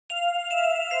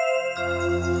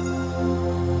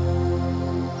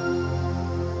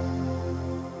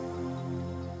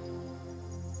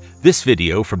This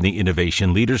video from the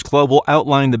Innovation Leaders Club will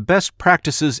outline the best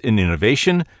practices in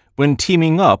innovation when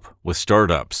teaming up with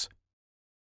startups.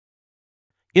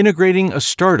 Integrating a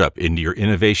startup into your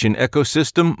innovation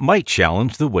ecosystem might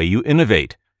challenge the way you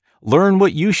innovate. Learn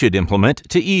what you should implement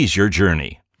to ease your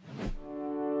journey.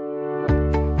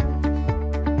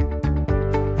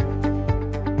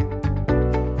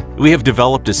 We have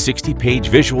developed a 60-page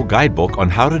visual guidebook on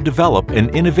how to develop an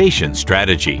innovation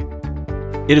strategy.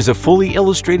 It is a fully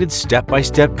illustrated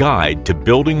step-by-step guide to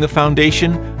building the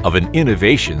foundation of an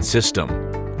innovation system.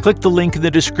 Click the link in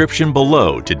the description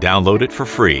below to download it for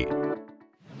free.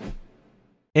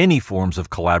 Any forms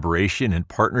of collaboration and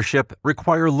partnership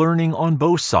require learning on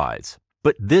both sides,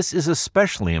 but this is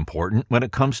especially important when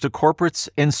it comes to corporates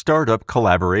and startup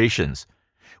collaborations.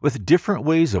 With different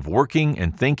ways of working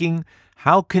and thinking,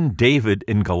 how can David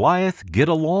and Goliath get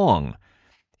along?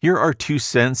 Here are 2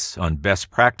 cents on best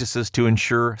practices to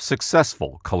ensure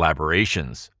successful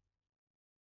collaborations.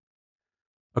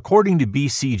 According to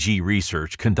BCG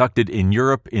research conducted in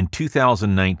Europe in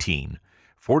 2019,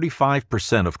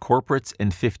 45% of corporates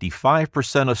and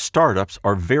 55% of startups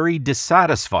are very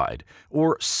dissatisfied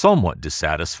or somewhat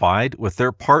dissatisfied with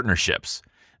their partnerships.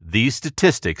 These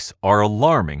statistics are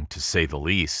alarming to say the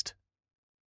least.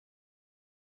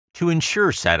 To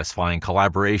ensure satisfying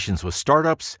collaborations with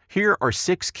startups, here are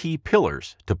 6 key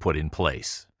pillars to put in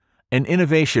place. An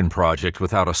innovation project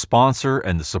without a sponsor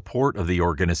and the support of the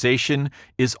organization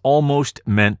is almost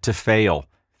meant to fail.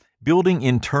 Building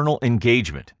internal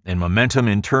engagement and momentum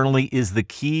internally is the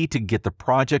key to get the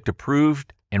project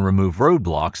approved and remove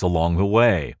roadblocks along the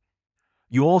way.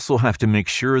 You also have to make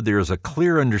sure there is a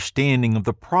clear understanding of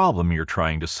the problem you're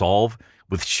trying to solve,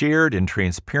 with shared and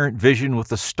transparent vision with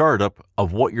the startup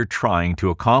of what you're trying to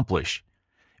accomplish.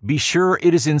 Be sure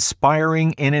it is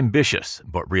inspiring and ambitious,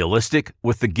 but realistic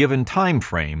with the given time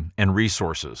frame and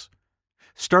resources.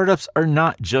 Startups are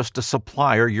not just a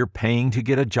supplier you're paying to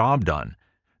get a job done.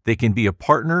 They can be a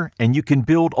partner, and you can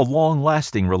build a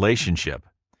long-lasting relationship.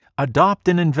 Adopt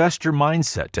an investor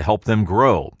mindset to help them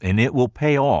grow, and it will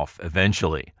pay off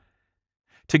eventually.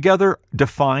 Together,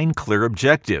 define clear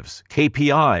objectives,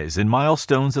 KPIs, and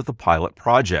milestones of the pilot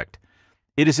project.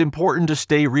 It is important to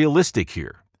stay realistic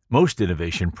here. Most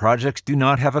innovation projects do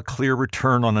not have a clear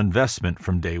return on investment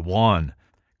from day one.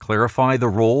 Clarify the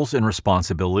roles and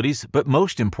responsibilities, but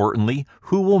most importantly,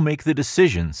 who will make the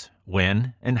decisions,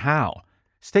 when, and how.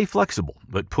 Stay flexible,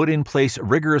 but put in place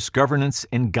rigorous governance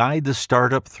and guide the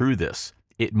startup through this.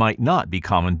 It might not be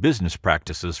common business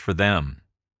practices for them.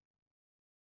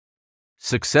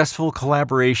 Successful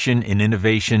collaboration and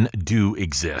innovation do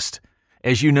exist.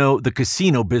 As you know, the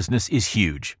casino business is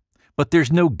huge, but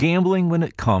there's no gambling when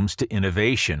it comes to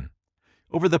innovation.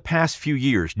 Over the past few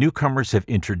years, newcomers have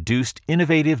introduced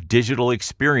innovative digital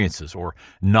experiences or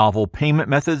novel payment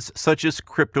methods such as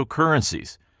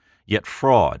cryptocurrencies. Yet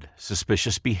fraud,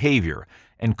 suspicious behavior,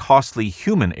 and costly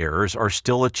human errors are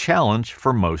still a challenge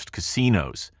for most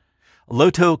casinos.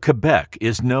 Loto Quebec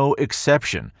is no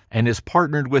exception and is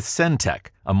partnered with Centech,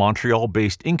 a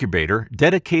Montreal-based incubator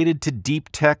dedicated to deep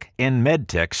tech and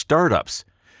medtech startups,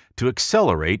 to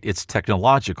accelerate its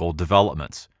technological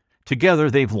developments. Together,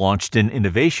 they've launched an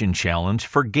innovation challenge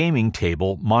for gaming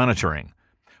table monitoring.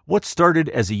 What started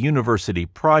as a university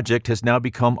project has now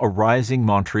become a rising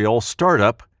Montreal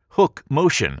startup, Hook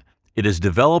Motion. It has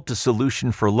developed a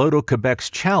solution for Loto Quebec's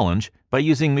challenge by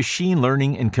using machine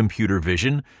learning and computer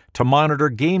vision to monitor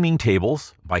gaming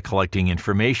tables by collecting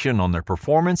information on their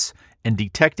performance and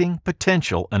detecting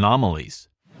potential anomalies.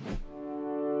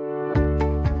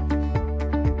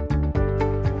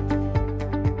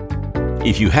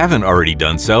 If you haven't already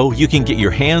done so, you can get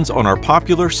your hands on our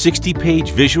popular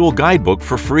 60-page visual guidebook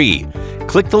for free.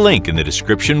 Click the link in the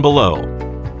description below.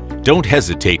 Don't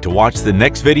hesitate to watch the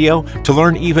next video to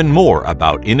learn even more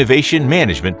about innovation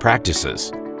management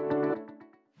practices.